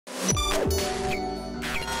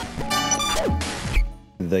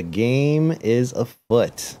The game is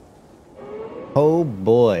afoot. Oh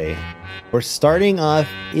boy. We're starting off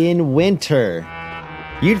in winter.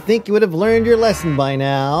 You'd think you would have learned your lesson by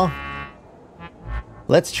now.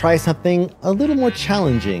 Let's try something a little more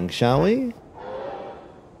challenging, shall we?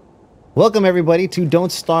 Welcome everybody to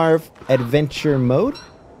Don't Starve Adventure Mode.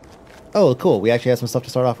 Oh, cool. We actually have some stuff to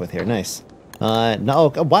start off with here. Nice.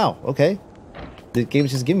 No, oh, wow. Okay. The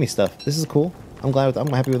game's just giving me stuff. This is cool. I'm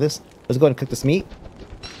happy with this. Let's go ahead and cook this meat.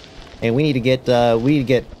 And we need to get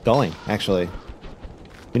going, actually.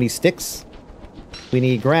 We need sticks. We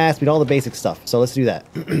need grass. We need all the basic stuff. So let's do that.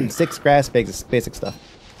 Sticks, grass, basic stuff.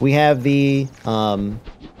 We have the, well,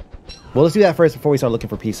 let's do that first before we start looking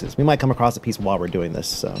for pieces. We might come across a piece while we're doing this,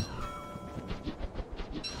 so.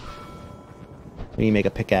 We need to make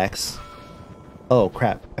a pickaxe. Oh,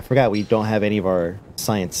 crap. I forgot we don't have any of our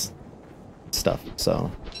science stuff,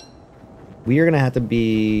 so. We are going to have to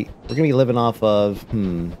be, we're going to be living off of,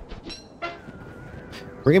 we're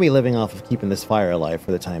going to be living off of keeping this fire alive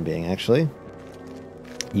for the time being, actually.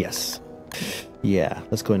 Yes. Yeah,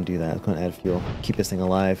 let's go and do that. Let's go and add fuel. Keep this thing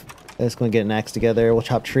alive. Let's go and get an axe together. We'll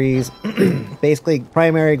chop trees. Basically,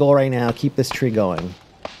 primary goal right now, keep this tree going.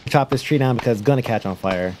 Chop this tree down because it's going to catch on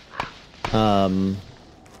fire.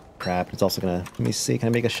 Crap, it's also going to... Let me see, can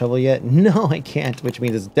I make a shovel yet? No, I can't, which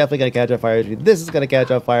means it's definitely going to catch on fire. This is going to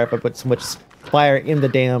catch on fire if I put so much fire in the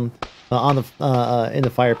damn... in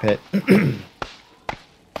the fire pit.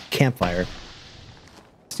 Campfire.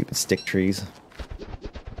 Stupid stick trees.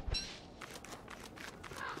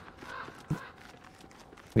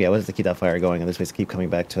 Yeah, we'll have to keep that fire going, and this way to keep coming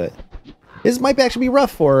back to it. This might actually be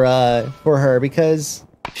rough for her because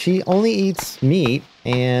she only eats meat,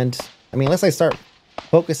 and I mean, unless I start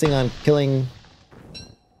focusing on killing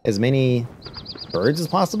as many birds as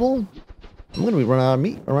possible, I'm gonna be running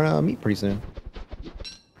out of meat pretty soon.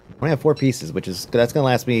 I only have 4 pieces, which is that's gonna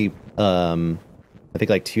last me I think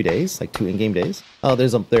like 2 days, like 2 in-game days. Oh, there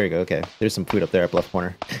you go. Okay, there's some food up there up left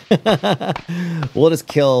corner. We'll just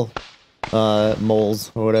kill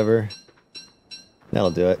moles or whatever.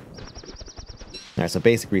 That'll do it. All right, so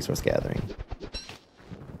basic resource gathering.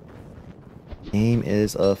 Game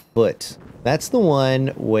is afoot. That's the one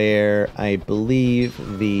where I believe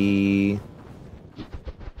the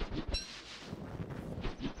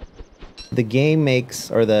game makes,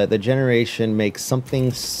 or the generation makes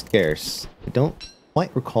something scarce. I don't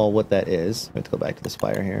quite recall what that is. I have to go back to this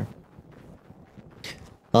fire here.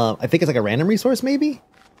 I think it's like a random resource, maybe?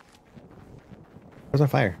 Where's my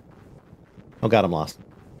fire? Oh god, I'm lost.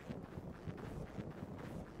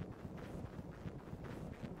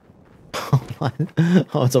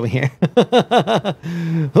 Oh, it's over here.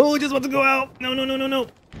 Oh, just about to go out. No, no, no, no, no.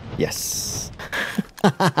 Yes.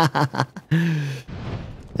 Yeah,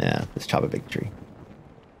 let's chop a big tree.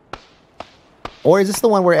 Or is this the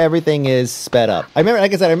one where everything is sped up? I remember,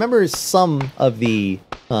 like I said, I remember some of them.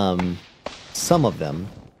 I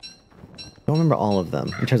don't remember all of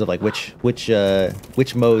them in terms of like which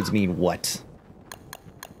modes mean what.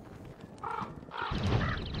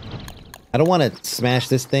 I don't want to smash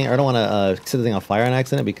this thing, or I don't want to set the thing on fire on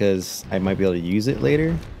accident because I might be able to use it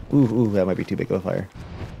later. Ooh, that might be too big of a fire.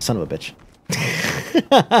 Son of a bitch.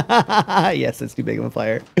 Yes, it's too big of a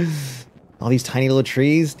fire. All these tiny little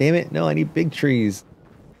trees. Damn it. No, I need big trees.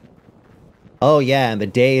 Oh, yeah, and the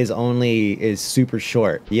day is super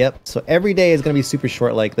short. Yep, so every day is going to be super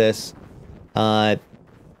short like this.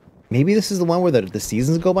 Maybe this is the one where the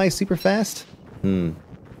seasons go by super fast?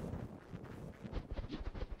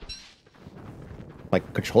 My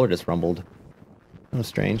controller just rumbled. That was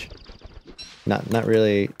strange. Not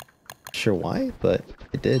really sure why, but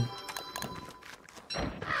it did.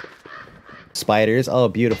 Spiders. Oh,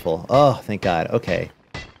 beautiful. Oh, thank God. Okay.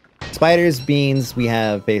 Spiders, beans, we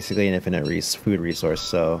have basically an infinite food resource,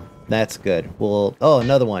 so that's good. Oh,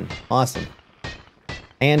 another one. Awesome.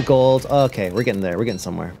 And gold. Okay, we're getting there. We're getting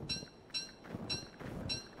somewhere.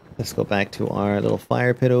 Let's go back to our little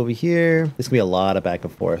fire pit over here. This can be a lot of back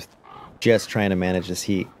and forth. Just trying to manage this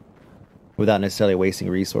heat without necessarily wasting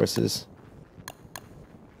resources.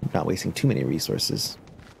 Not wasting too many resources.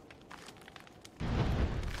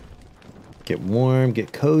 Get warm,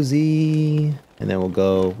 get cozy, and then we'll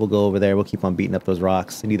go over there. We'll keep on beating up those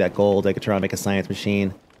rocks. I need that gold. I could try and make a science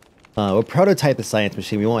machine. We'll prototype the science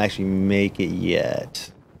machine. We won't actually make it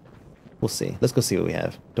yet. We'll see. Let's go see what we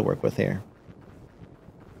have to work with here.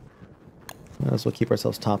 We'll keep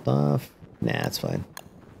ourselves topped off. Nah, it's fine.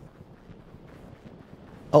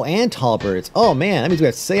 Oh, and tall birds. Oh man, that means we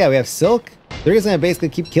have silk. They're just gonna basically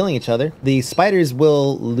keep killing each other. The spiders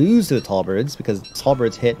will lose to the tall birds because tall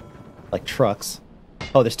birds hit like trucks.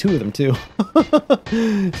 Oh, there's 2 of them too.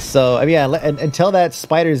 So, I mean, yeah, until that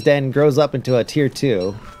spider's den grows up into a tier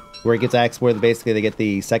 2, where it gets axed, where basically they get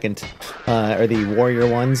the second, or the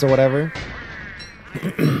warrior ones or whatever.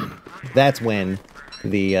 That's when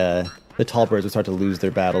the tall birds will start to lose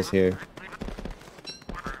their battles here.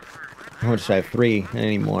 How much should I have? 3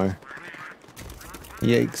 anymore?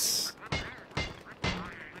 Yikes.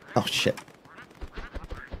 Oh, shit.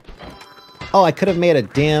 Oh, I could have made a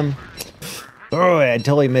damn... Oh, I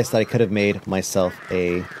totally missed that I could have made myself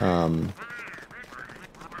a, oh,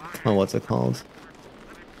 what's it called?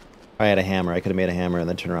 I had a hammer. I could have made a hammer and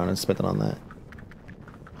then turn around and spent it on that.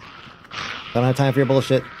 Don't have time for your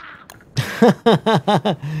bullshit.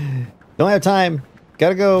 Don't have time.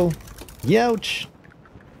 Gotta go. Youch.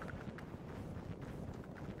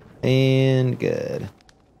 And good.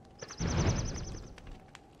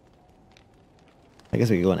 I guess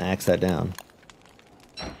we could go and axe that down.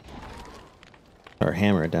 Or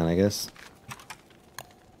hammer it down, I guess.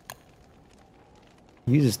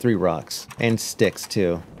 Uses 3 rocks. And sticks,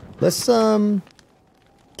 too. Let's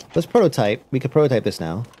prototype. We could prototype this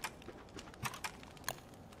now.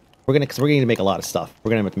 Because we're gonna need to make a lot of stuff.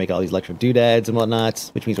 We're gonna have to make all these electric doodads and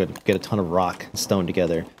whatnot, which means we're gonna get a ton of rock and stone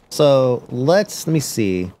together. So let me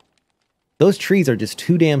see. Those trees are just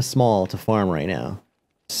too damn small to farm right now.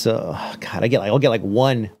 So God, I'll get like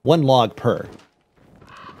one log per.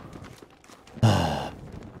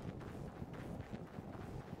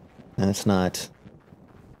 That's not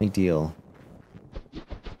ideal.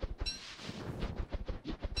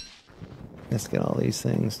 Let's get all these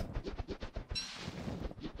things.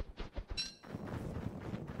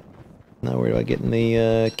 Not worried about getting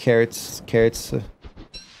the carrots.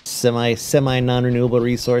 Semi non-renewable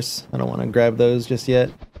resource. I don't want to grab those just yet.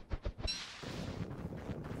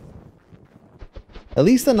 At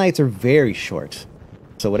least the nights are very short.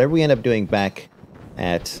 So whatever we end up doing back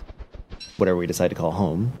at whatever we decide to call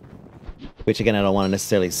home, which again I don't want to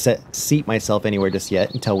necessarily seat myself anywhere just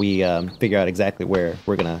yet until we figure out exactly where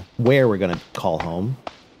we're gonna call home.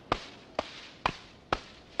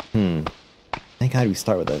 Thank God we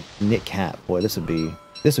start with a knit cap. Boy, this would be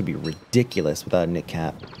ridiculous without a knit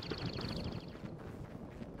cap.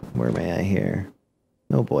 Where am I at here?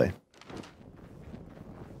 Oh boy.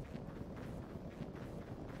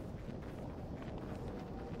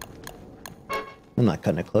 I'm not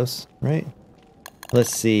cutting it close, right?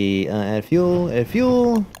 Let's see. Add fuel.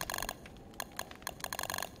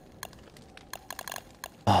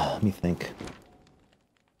 Let me think.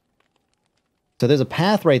 So there's a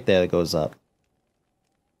path right there that goes up.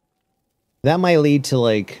 That might lead to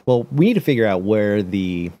like, well, we need to figure out where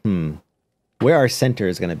the, where our center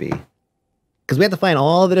is going to be. Because we have to find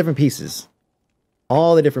all the different pieces.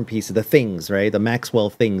 All the different pieces, the things, right? The Maxwell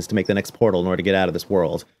things to make the next portal in order to get out of this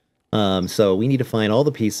world. So we need to find all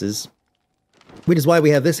the pieces. Which is why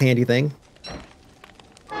we have this handy thing.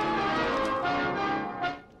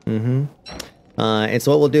 And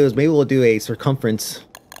so what we'll do is maybe we'll do a circumference,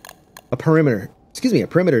 a perimeter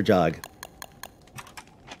jog.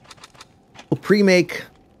 We'll pre-make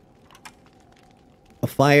a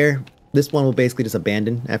fire. This one will basically just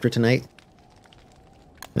abandon after tonight.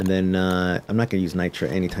 And then, I'm not gonna use nitra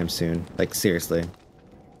anytime soon. Like, seriously. I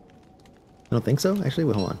don't think so? Actually,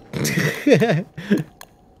 wait, hold on.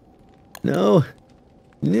 No.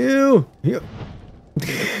 No. I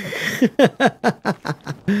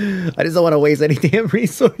just don't want to waste any damn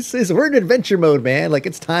resources. We're in adventure mode, man. Like,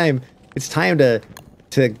 it's time. It's time to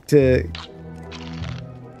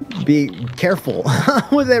be careful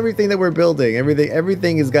with everything that we're building.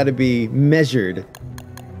 Everything has got to be measured.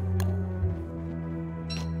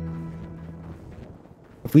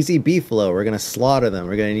 If we see beefalo, we're gonna slaughter them.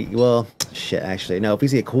 We're gonna need, well, shit, actually, no. If we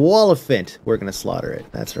see a koalafant, we're gonna slaughter it.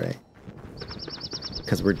 That's right.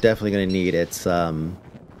 Because we're definitely gonna need its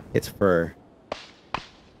fur,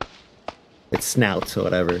 its snout, or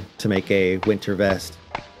whatever, to make a winter vest.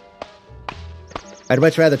 I'd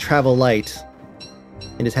much rather travel light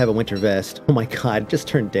and just have a winter vest. Oh my god, it just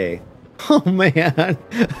turned day. Oh man.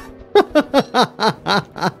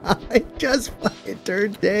 It just fucking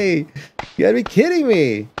turned day. You gotta be kidding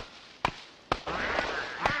me.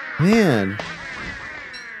 Man.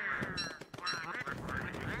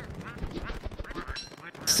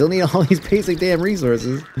 Still need all these basic damn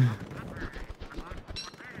resources.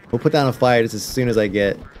 We'll put down a fire just as soon as I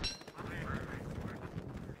get...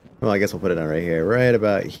 Well, I guess we'll put it on right here. Right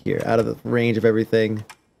about here. Out of the range of everything.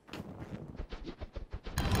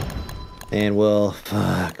 And we'll...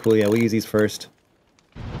 Fuck. Well, yeah, we'll use these first.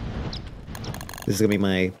 This is gonna be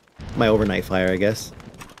my overnight fire, I guess.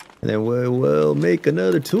 And then we'll make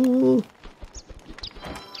another tool.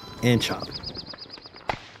 And chop.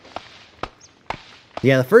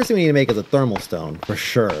 Yeah, the first thing we need to make is a thermal stone, for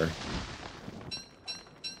sure.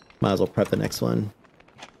 Might as well prep the next one.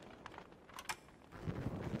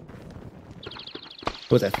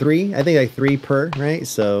 What was that, 3? I think like 3 per, right?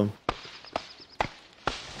 So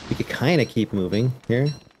we could kind of keep moving here.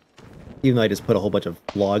 Even though I just put a whole bunch of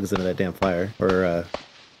logs into that damn fire. Or,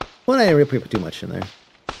 well, I didn't really put too much in there.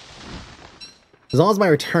 As long as my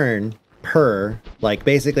return per, like,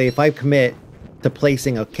 basically, if I commit to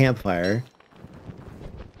placing a campfire,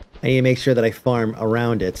 I need to make sure that I farm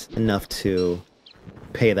around it enough to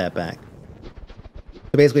pay that back.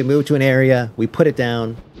 So basically, move to an area, we put it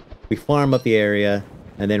down, we farm up the area,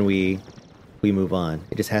 and then we move on.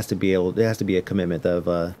 It just has to be able, it has to be a commitment of,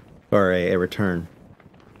 or a return.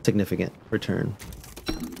 Significant return.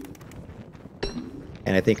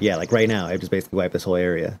 And I think, yeah, like right now, I just basically wiped this whole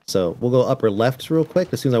area. So we'll go upper left real quick.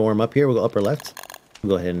 As soon as I warm up here, we'll go upper left.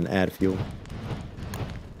 We'll go ahead and add fuel.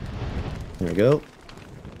 There we go.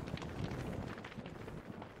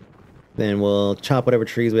 Then we'll chop whatever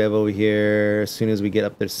trees we have over here as soon as we get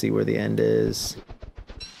up there to see where the end is.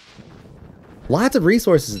 Lots of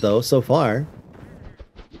resources, though, so far.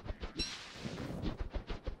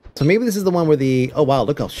 So maybe this is the one where the... Oh, wow,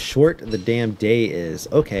 look how short the damn day is.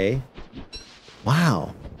 Okay.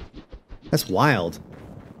 Wow. That's wild.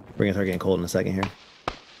 We're going to start getting cold in a second here.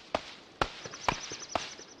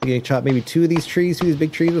 I'm going to chop maybe 2 of these trees, 2 of these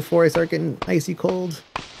big trees before I start getting icy cold.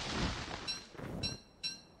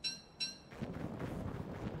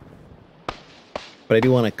 But I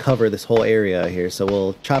do want to cover this whole area here, so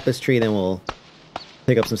we'll chop this tree, then we'll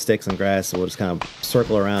pick up some sticks and grass, so we'll just kind of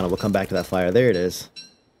circle around and we'll come back to that fire. There it is.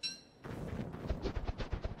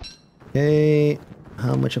 Okay,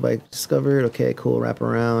 how much have I discovered? Okay, cool, wrap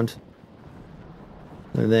around.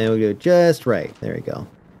 And then we go just right. There we go.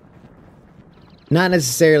 Not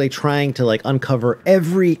necessarily trying to like uncover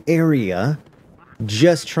every area,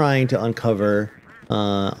 just trying to uncover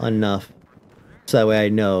enough so that way I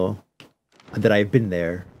know that I've been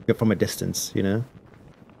there from a distance, you know?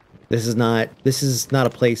 This is not a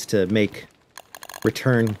place to make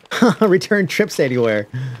return trips anywhere.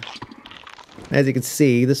 As you can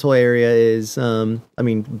see, this whole area is, I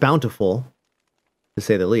mean, bountiful, to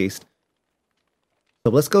say the least.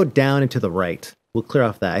 So let's go down and to the right. We'll clear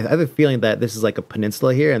off that. I have a feeling that this is like a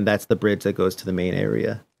peninsula here, and that's the bridge that goes to the main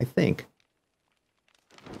area, I think.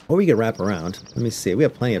 Or we could wrap around. Let me see. We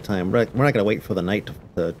have plenty of time. We're not going to wait for the night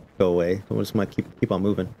to go away. We're just going to keep on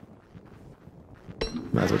moving.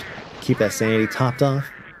 Might as well keep that sanity topped off.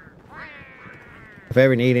 If I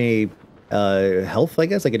ever need any health, I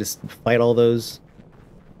guess I could just fight all those.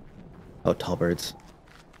 Oh, tall birds.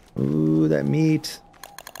 Ooh, that meat.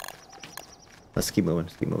 Let's keep moving.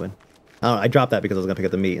 Let's keep moving. Oh, I dropped that because I was gonna pick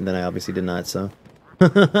up the meat, and then I obviously did not. So,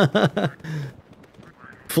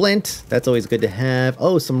 flint. That's always good to have.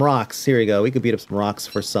 Oh, some rocks. Here we go. We could beat up some rocks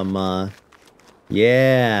for some.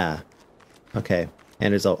 Yeah. Okay.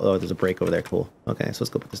 And there's there's a break over there. Cool. Okay, so let's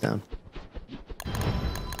go put this down.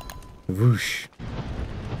 Whoosh.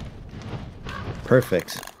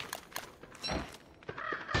 Perfect.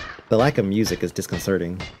 The lack of music is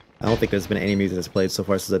disconcerting. I don't think there's been any music that's played so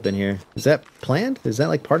far since I've been here. Is that planned? Is that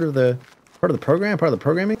like part of the program? Part of the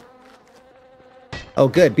programming? Oh,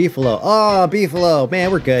 good. Beefalo. Oh, Beefalo.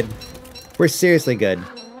 Man, we're good. We're seriously good.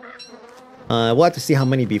 We'll have to see how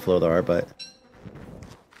many Beefalo there are, but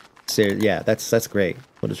yeah, that's great.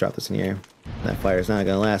 We'll just drop this in here. That fire's not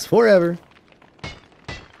gonna last forever.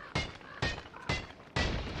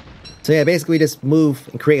 So yeah, basically we just move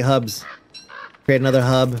and create hubs. Create another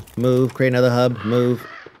hub, move, create another hub, move.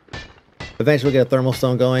 Eventually we'll get a thermal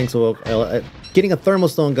stone going, so getting a thermal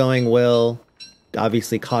stone going will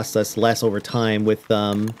obviously cost us less over time with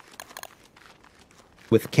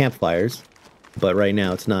campfires. But right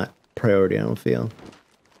now it's not priority, I don't feel.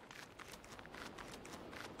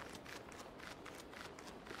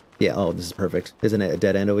 Yeah, oh, this is perfect. Isn't it a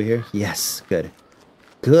dead end over here? Yes, good.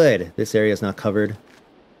 Good. This area is not covered.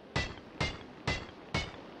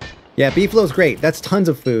 Yeah, Beefalo's great. That's tons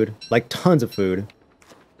of food. Like, tons of food.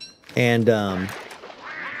 And,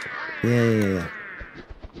 yeah.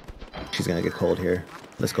 She's gonna get cold here.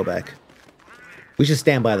 Let's go back. We should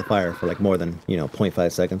stand by the fire for, like, more than,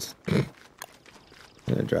 0.5 seconds. I'm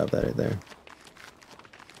gonna drop that right there.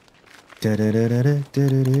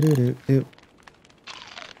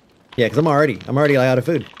 Yeah, because I'm already like, out of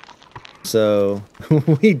food. So,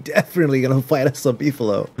 we definitely gonna fight us some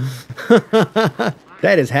Beefalo.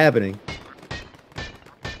 That is happening.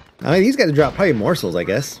 I mean, these guys drop probably morsels, I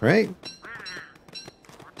guess, right?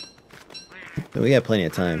 But we got plenty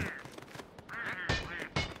of time.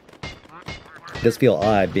 It does feel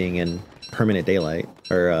odd being in permanent daylight,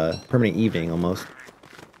 or permanent evening almost.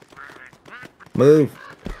 Move.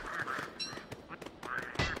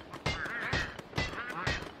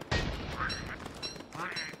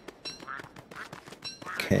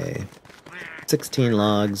 Okay. 16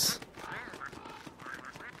 logs.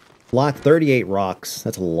 Block 38 rocks.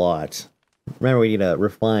 That's a lot. Remember, we need to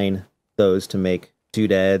refine those to make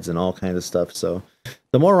doodads and all kinds of stuff. So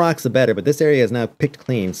the more rocks, the better. But this area is now picked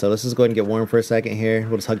clean. So let's just go ahead and get warm for a second here.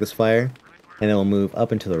 We'll just hug this fire. And then we'll move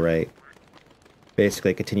up and to the right.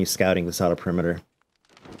 Basically, continue scouting this outer perimeter.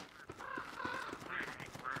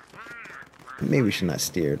 Maybe we should not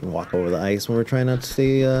steer and walk over the ice when we're trying not to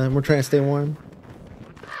stay. We're trying to stay warm.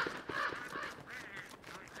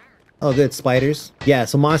 Oh, good, spiders. Yeah,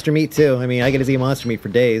 so monster meat too. I mean, I get to see monster meat for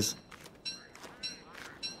days.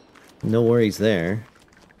 No worries there.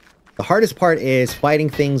 The hardest part is fighting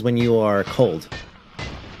things when you are cold.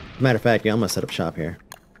 Matter of fact, yeah, I'm gonna set up shop here.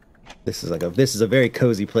 This is a very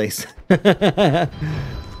cozy place.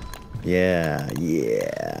 Yeah.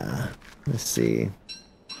 Let's see.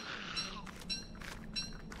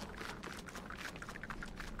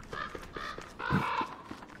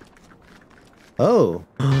 Oh.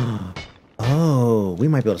 Oh, we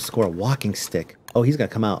might be able to score a walking stick. Oh, he's gonna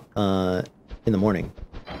come out in the morning.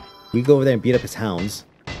 We go over there and beat up his hounds.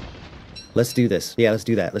 Let's do this. Yeah, let's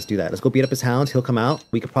do that. Let's go beat up his hounds. He'll come out.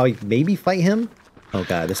 We could probably maybe fight him. Oh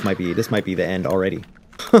god, this might be the end already.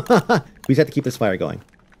 We just have to keep this fire going.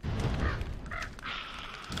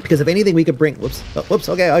 Because if anything we could bring... Whoops. Oh, whoops.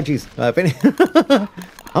 Okay. Oh, jeez.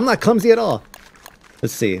 I'm not clumsy at all.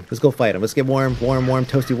 Let's see. Let's go fight him. Let's get warm. Warm.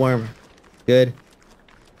 Toasty warm. Good.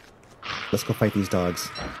 Let's go fight these dogs.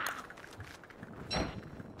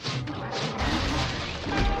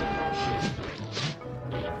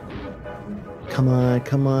 Come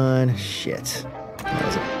on. Shit.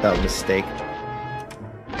 That was a mistake.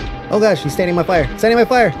 Oh gosh, he's standing in my fire.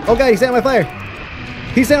 Oh god, he's standing in my fire.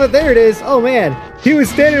 There it is. Oh man. He was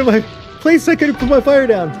standing in my place. I couldn't put my fire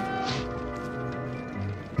down.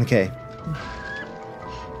 Okay.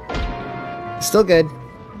 Still good.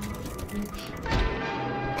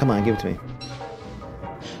 Come on, give it to me.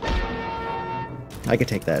 I can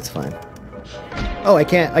take that, it's fine. Oh, I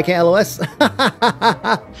can't LOS?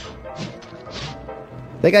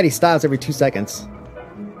 Thank God he stops every 2 seconds.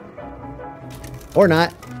 Or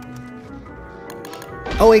not.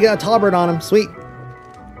 Oh, he got a tallbird on him. Sweet.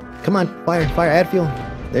 Come on, fire, add fuel.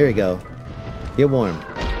 There you go. Get warm.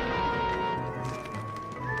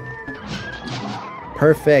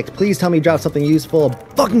 Perfect. Please tell me you dropped something useful. A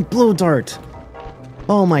fucking blow dart.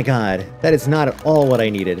 Oh my god. That is not at all what I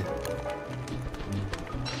needed.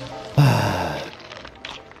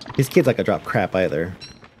 These kids like to drop crap either.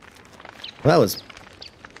 Well, that was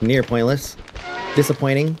near pointless.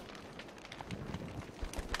 Disappointing.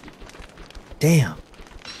 Damn.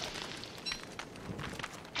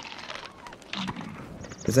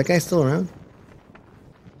 Is that guy still around?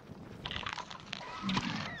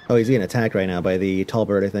 Oh, he's getting attacked right now by the tall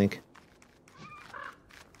bird, I think.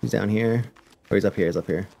 He's down here. Or he's up here,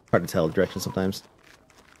 Hard to tell the direction sometimes.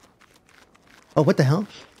 Oh, what the hell?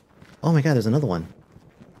 Oh my god, there's another one.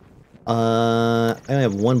 I only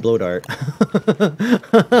have one blow dart.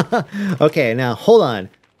 Okay, now, hold on.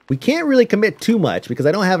 We can't really commit too much because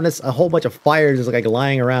I don't have a whole bunch of fires just like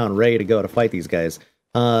lying around ready to go to fight these guys.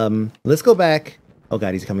 Let's go back. Oh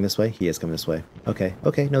god, he's coming this way? He is coming this way. Okay,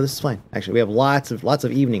 no, this is fine. Actually, we have lots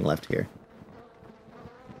of evening left here.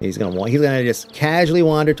 He's gonna just casually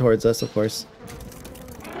wander towards us, of course.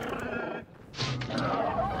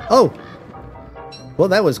 Oh! Well,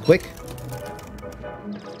 that was quick.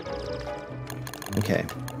 Okay.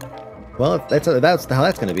 Well, if that's how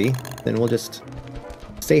that's gonna be, then we'll just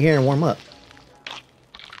stay here and warm up.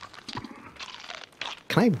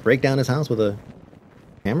 Can I break down his house with a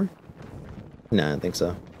hammer? No, I don't think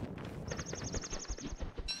so.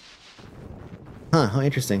 Huh, how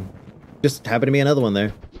interesting. Just happened to be another one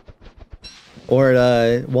there. Or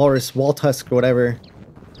Walrus Waltusk or whatever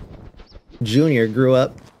Junior grew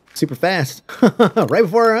up super fast. Right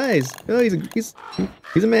before our eyes. Oh, he's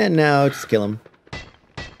a man now. Just kill him.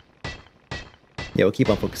 Yeah, we'll keep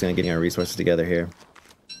on focusing on getting our resources together here.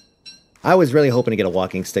 I was really hoping to get a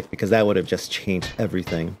walking stick because that would have just changed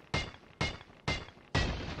everything.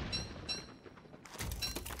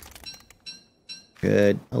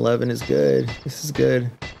 Good. 11 is good. This is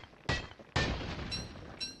good.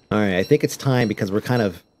 Alright, I think it's time because we're kind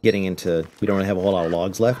of getting into... We don't really have a whole lot of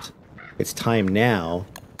logs left. It's time now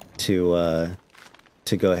to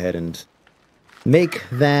go ahead and make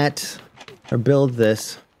that... Or build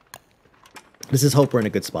this. This is hope we're in a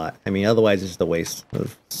good spot. I mean, otherwise it's just a waste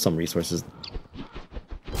of some resources.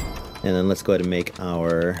 And then let's go ahead and make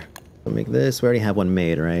our We'll make this. We already have one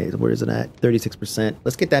made, right? Where is it at? 36%.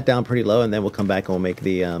 Let's get that down pretty low, and then we'll come back and we'll make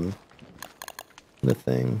the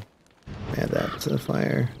thing. Add that to the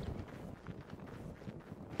fire.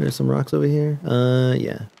 There's some rocks over here.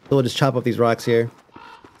 Yeah. So we'll just chop up these rocks here.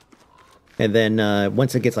 And then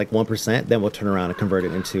once it gets like 1%, then we'll turn around and convert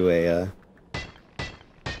it into a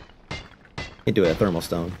thermal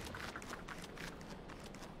stone.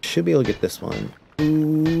 Should be able to get this one.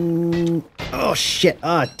 Ooh. Oh shit!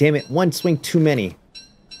 Ah, damn it! One swing too many.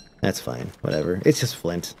 That's fine. Whatever. It's just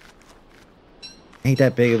flint. Ain't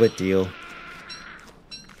that big of a deal.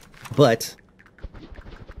 But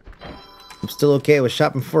I'm still okay with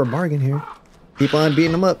shopping for a bargain here. Keep on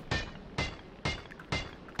beating them up.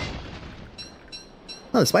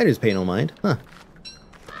 Oh, the spiders pay no mind. Huh.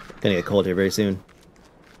 Gonna get cold here very soon.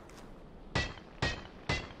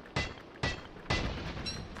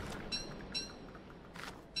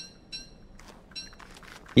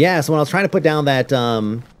 Yeah, so when I was trying to put down that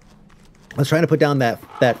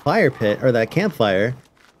that fire pit or that campfire,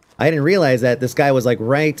 I didn't realize that this guy was like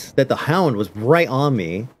that the hound was right on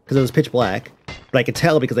me because it was pitch black, but I could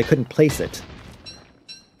tell because I couldn't place it.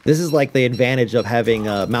 This is like the advantage of having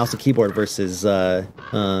a mouse and keyboard versus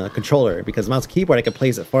controller, because mouse and keyboard I could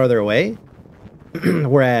place it farther away,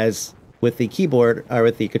 whereas with the keyboard or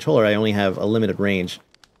with the controller I only have a limited range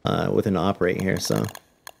within the operate here. So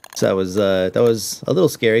that was a little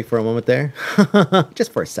scary for a moment there.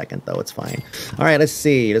 Just for a second though, it's fine. All right, let's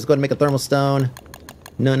see. Let's go ahead and make a thermal stone.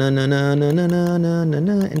 No,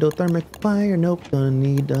 endothermic fire. Nope, gonna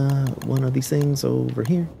need one of these things over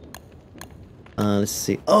here. Let's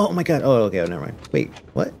see. Oh my god. Oh, okay. Oh, never mind. Wait,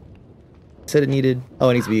 what? It said it needed. Oh,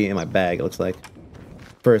 it needs to be in my bag. It looks like.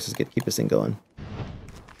 First, let's keep this thing going.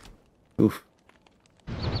 Oof.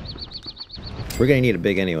 We're gonna need a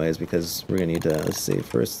big anyways because we're gonna need to. Let's see.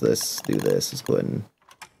 First, let's do this. Let's go ahead and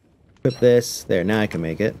equip this. There. Now I can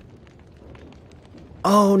make it.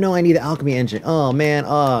 Oh no, I need the alchemy engine. Oh man,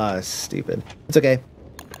 stupid. It's okay.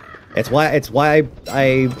 It's why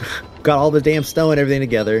I got all the damn stone and everything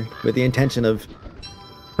together with the intention of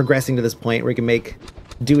progressing to this point where we can make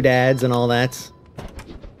doodads and all that.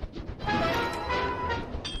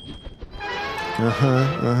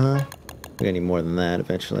 We're gonna need more than that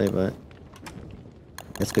eventually, but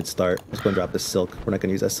that's a good start. Let's go and drop this silk. We're not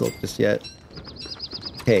gonna use that silk just yet.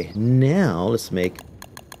 Okay, now let's make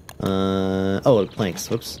planks.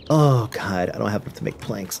 Whoops. Oh god, I don't have enough to make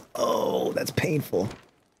planks. Oh, that's painful.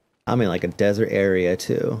 I'm in like a desert area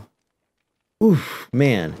too. Oof,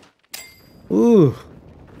 man. Ooh,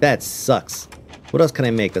 that sucks. What else can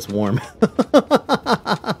I make that's warm?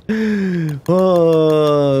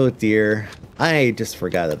 Oh dear. I just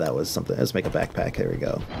forgot that was something. Let's make a backpack. There we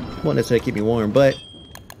go. Won't necessarily keep me warm, but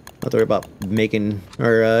not to worry about making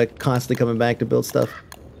or constantly coming back to build stuff.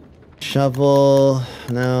 Shovel.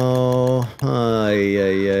 No.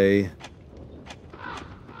 Ay.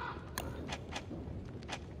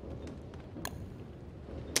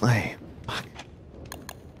 Ay, fuck.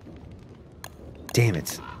 Damn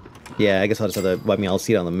it. Yeah, I guess I'll just have to, I'll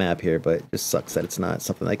see it on the map here, but it just sucks that it's not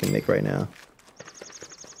something I can make right now.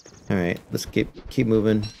 Alright, let's keep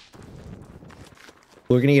moving.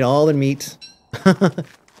 We're gonna eat all the meat.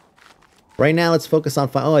 Right now, let's focus on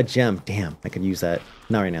oh, a gem. Damn, I could use that.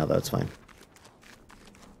 Not right now, though. It's fine.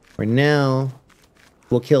 Right now,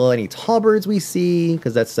 we'll kill any tall birds we see,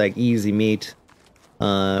 because that's like easy meat.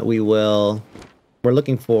 We're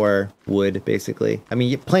looking for wood, basically. I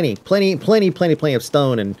mean, plenty of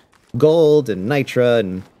stone and gold and nitra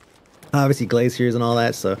and obviously glaciers and all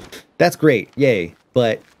that. So that's great. Yay.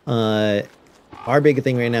 But our big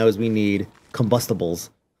thing right now is we need combustibles.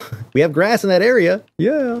 We have grass in that area.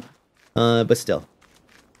 Yeah. But still.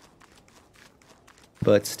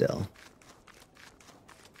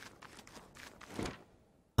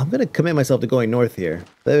 I'm gonna commit myself to going north here.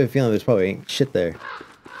 I have a feeling there's probably ain't shit there.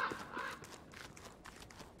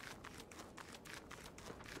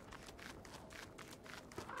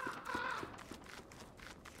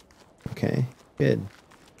 Okay, good.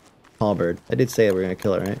 Halberd. I did say we're gonna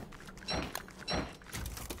kill it, right?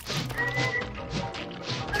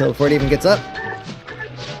 Kill it before it even gets up.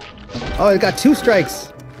 Oh, it got 2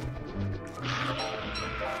 strikes.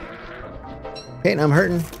 Okay, now I'm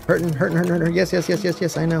hurting.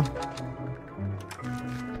 Yes, I know.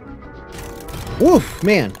 Woof,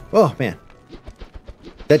 man. Oh, man.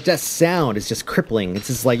 That just sound is just crippling. It's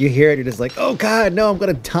just like, you hear it, you're just like, oh god, no, I'm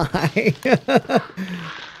gonna die.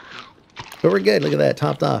 But we're good, look at that,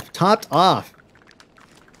 topped off.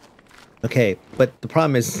 Okay, but the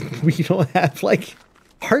problem is, we don't have, like,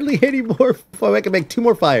 hardly any more. I can make 2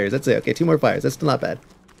 more fires, that's it. Okay, 2 more fires, that's still not bad.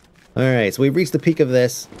 Alright, so we've reached the peak of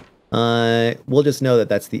this. We'll just know that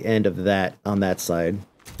that's the end of that on that side.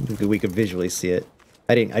 We could visually see it.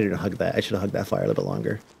 I didn't hug that. I should have hugged that fire a little bit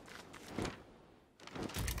longer.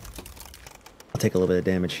 I'll take a little bit of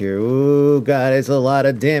damage here. Ooh, God, it's a lot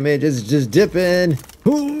of damage. It's just dipping.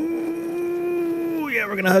 Ooh, yeah,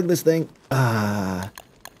 we're gonna hug this thing. Ah.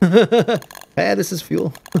 Hey, this is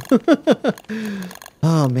fuel.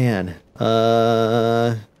 Oh, man.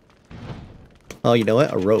 Oh, you know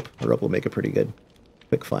what? A rope. A rope will make it pretty good.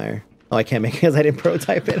 Quick fire. Oh, I can't make it because I didn't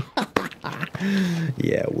prototype it.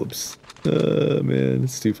 Yeah, whoops. Oh, man.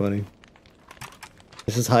 It's too funny.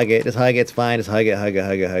 Just hug it. Just hug it. It's fine. Just hug it. Hug it.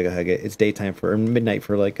 Hug it. Hug it. Hug it. It's daytime for, or midnight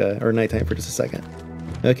for like, or nighttime for just a second.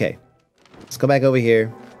 Okay. Let's go back over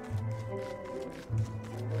here.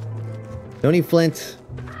 Don't need flint.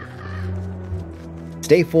 It's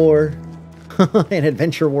day 4. An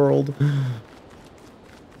adventure world.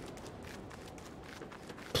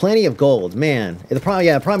 Plenty of gold, man. The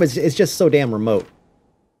problem is it's just so damn remote.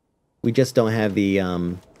 We just don't have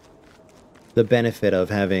the benefit of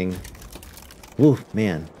having. Ooh,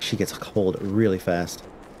 man, she gets cold really fast.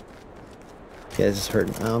 Yeah, this is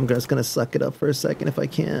hurting. Oh, I'm just gonna suck it up for a second if I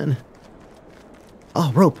can.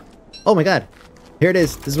 Oh, rope. Oh my God. Here it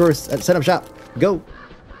is. This is where we set up shop. Go.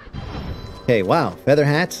 Okay, wow. Feather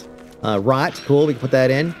hat. Rot. Cool. We can put that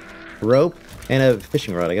in. Rope. And a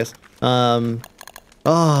fishing rod, I guess.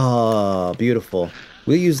 Oh, beautiful.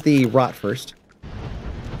 We'll use the rot first.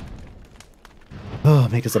 Oh,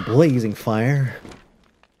 make us a blazing fire.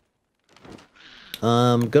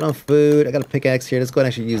 Good on food. I got a pickaxe here. Let's go and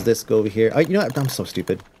actually use this. Go over here. Oh, you know what? I'm so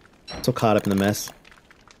stupid. So caught up in the mess.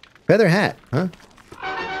 Feather hat, huh?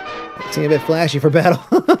 Seem a bit flashy for battle.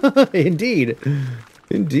 Indeed.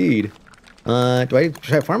 Indeed. Do I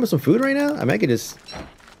try to farm with some food right now? I mean, I could just...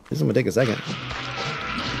 This is gonna take a second.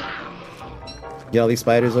 Get all these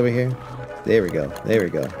spiders over here. There we go. There we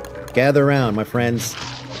go. Gather around, my friends.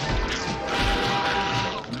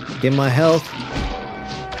 Give my health.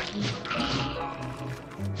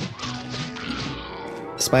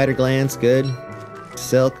 Spider glands, good.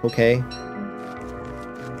 Silk, okay.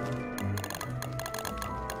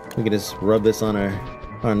 We can just rub this on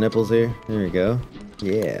our nipples here. There we go.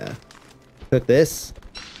 Yeah. Cook this.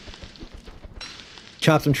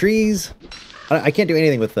 Chop some trees. I can't do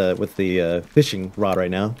anything with the fishing rod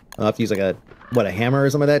right now. I'll have to use like a hammer or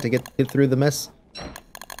something like that to get through the mess.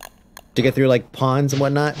 To get through like ponds and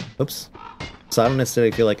whatnot. Oops. So I don't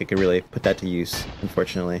necessarily feel like I could really put that to use,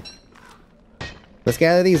 unfortunately. Let's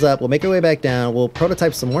gather these up. We'll make our way back down. We'll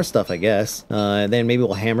prototype some more stuff, I guess. And then maybe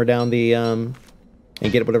we'll hammer down the and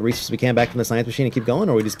get whatever resources we can back from the science machine and keep going,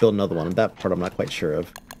 or we just build another one. That part I'm not quite sure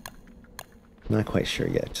of. Not quite sure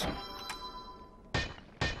yet.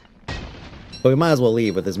 But we might as well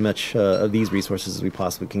leave with as much of these resources as we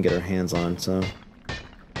possibly can get our hands on, so...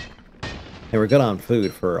 And we're good on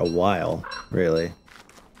food for a while, really.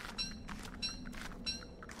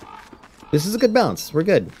 This is a good balance. We're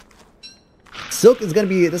good. Silk is gonna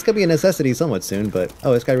be... This could be a necessity somewhat soon, but...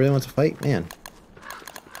 Oh, this guy really wants to fight? Man.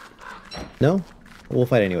 No? We'll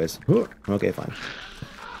fight anyways. Okay, fine.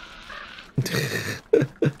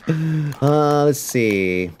 Let's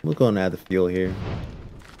see. We'll go and add the fuel here.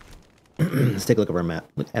 Let's take a look at our map.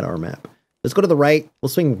 Look at our map. Let's go to the right. We'll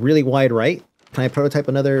swing really wide right. Can I prototype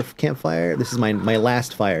another campfire? This is my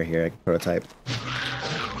last fire here I can prototype.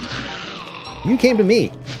 You came to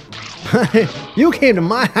me. You came to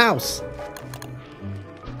my house.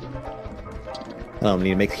 I don't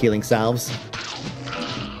need to make healing salves.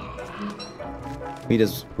 We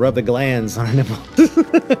just rub the glands on our nipple.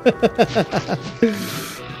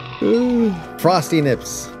 Frosty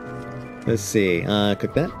nips. Let's see.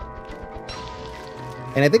 Cook that.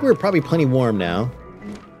 And I think we're probably plenty warm now.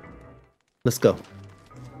 Let's go.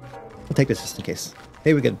 I'll take this just in case.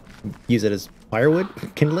 Maybe we could use it as firewood,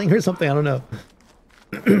 kindling or something. I don't know.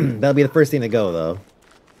 That'll be the first thing to go, though.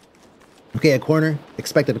 Okay, a corner.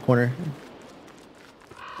 Expected a corner.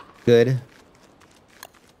 Good.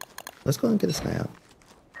 Let's go and get this guy out.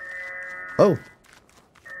 Oh.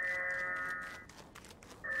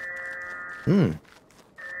 Hmm.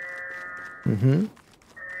 Mm-hmm.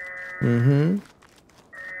 Mm-hmm.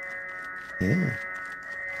 Yeah.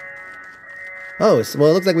 Oh, well,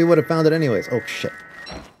 it looks like we would have found it anyways. Oh, shit.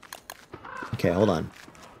 Okay, hold on.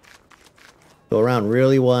 Go around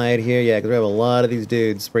really wide here. Yeah, because we have a lot of these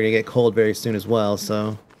dudes. We're going to get cold very soon as well,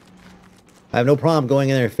 so... I have no problem going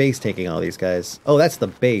in there and face-taking all these guys. Oh, that's the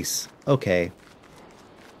base. Okay.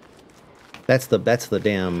 That's the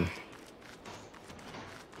damn...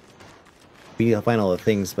 We need to find all the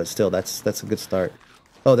things, but still, that's a good start.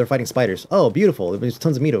 Oh, they're fighting spiders. Oh, beautiful. There's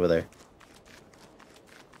tons of meat over there.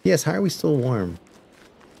 Yes, how are we still warm?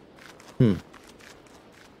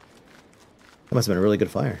 That must have been a really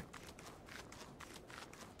good fire.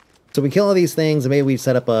 So we kill all these things, and maybe we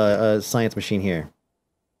set up a science machine here.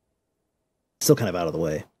 Still kind of out of the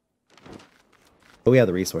way. But we have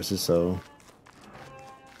the resources, so...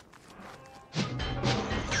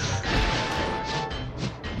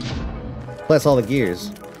 Plus all the gears.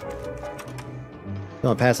 Don't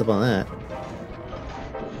want to pass up on that.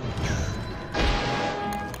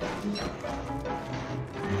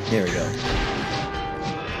 There we go.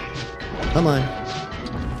 Come on.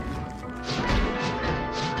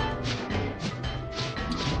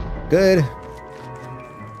 Good.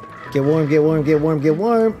 Get warm, get warm, get warm, get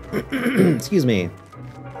warm. Excuse me.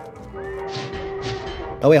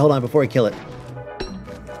 Oh wait, hold on before we kill it.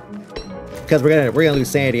 Because we're gonna lose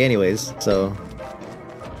sanity anyways, so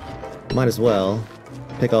might as well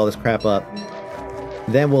pick all this crap up.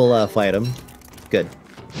 Then we'll fight him. Good.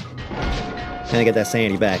 And I get that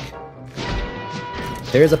sanity back.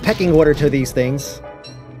 There's a pecking order to these things.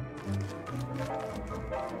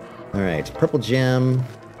 Alright, purple gem.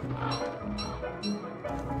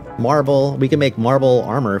 Marble. We can make marble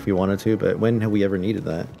armor if we wanted to, but when have we ever needed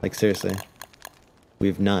that? Like, seriously.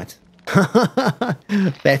 We've not.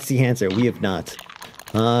 That's the answer. We have not.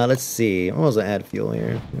 Let's see. I might as well add fuel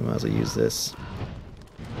here. We might as well use this.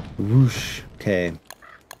 Whoosh. Okay.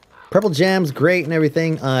 Purple gem's great and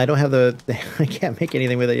everything. I don't have the... I can't make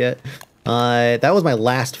anything with it yet. That was my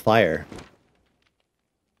last fire.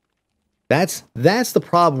 That's the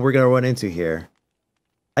problem we're going to run into here.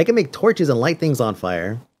 I can make torches and light things on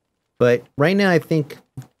fire. But right now I think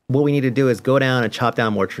what we need to do is go down and chop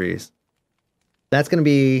down more trees. That's going to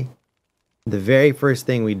be the very first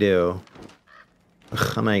thing we do.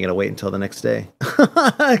 Ugh, I'm not even going to wait until the next day.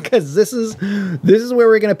 Because this is where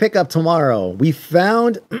we're going to pick up tomorrow. We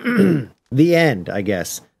found the end, I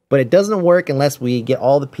guess. But it doesn't work unless we get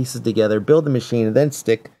all the pieces together, build the machine, and then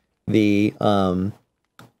stick the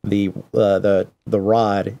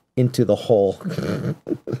rod into the hole.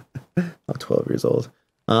 I'm 12 years old.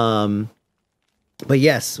 But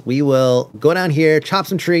yes, we will go down here, chop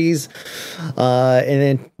some trees,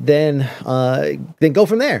 and then go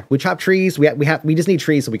from there. We chop trees. We just need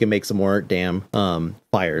trees so we can make some more damn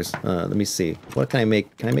fires. Let me see. What can I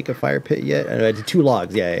make? Can I make a fire pit yet? I did 2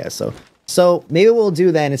 logs. Yeah. So maybe we'll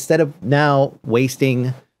do that instead of now wasting.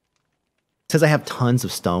 It says I have tons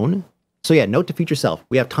of stone. So yeah, note to future self.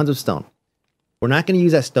 We have tons of stone. We're not going to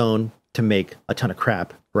use that stone to make a ton of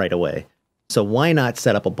crap right away. So why not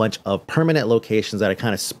set up a bunch of permanent locations that are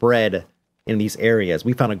kind of spread in these areas?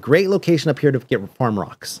 We found a great location up here to get farm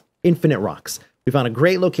rocks, infinite rocks. We found a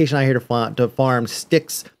great location out here to farm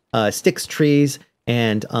sticks, trees,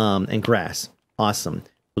 and grass. Awesome.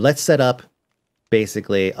 Let's set up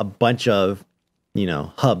basically a bunch of,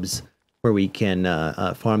 hubs where we can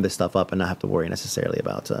farm this stuff up and not have to worry necessarily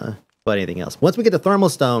about anything else. Once we get the thermal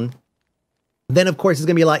stone, then of course it's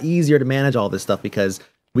gonna be a lot easier to manage all this stuff because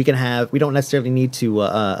we don't necessarily need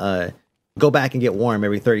to go back and get warm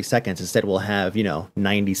every 30 seconds. Instead, we'll have,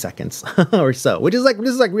 90 seconds or so, which is this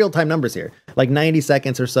is like real-time numbers here. Like 90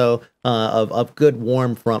 seconds or so of good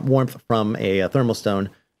warmth from a thermal stone.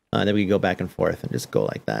 Then we can go back and forth and just go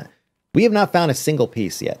like that. We have not found a single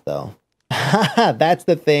piece yet, though. That's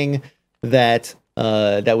the thing that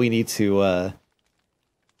we need to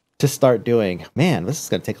start doing. Man, this is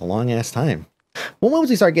going to take a long-ass time. Well, once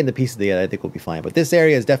we start getting the pieces together, I think we'll be fine. But this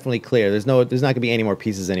area is definitely clear. There's not going to be any more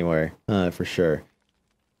pieces anywhere, for sure.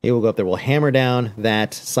 Maybe we'll go up there. We'll hammer down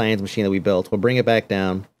that science machine that we built. We'll bring it back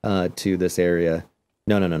down to this area.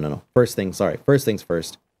 No. First things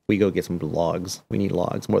first. We go get some logs. We need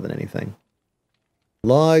logs more than anything.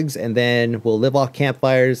 Logs, and then we'll live off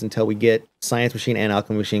campfires until we get science machine and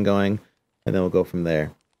alchemy machine going, and then we'll go from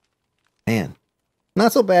there. Man,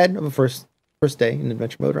 not so bad of a first day in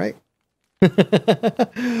adventure mode, right?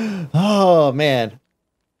 Oh man,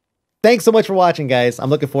 thanks so much for watching, guys. I'm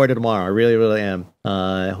looking forward to tomorrow. I really am.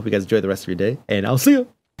 I hope you guys enjoy the rest of your day, and I'll see you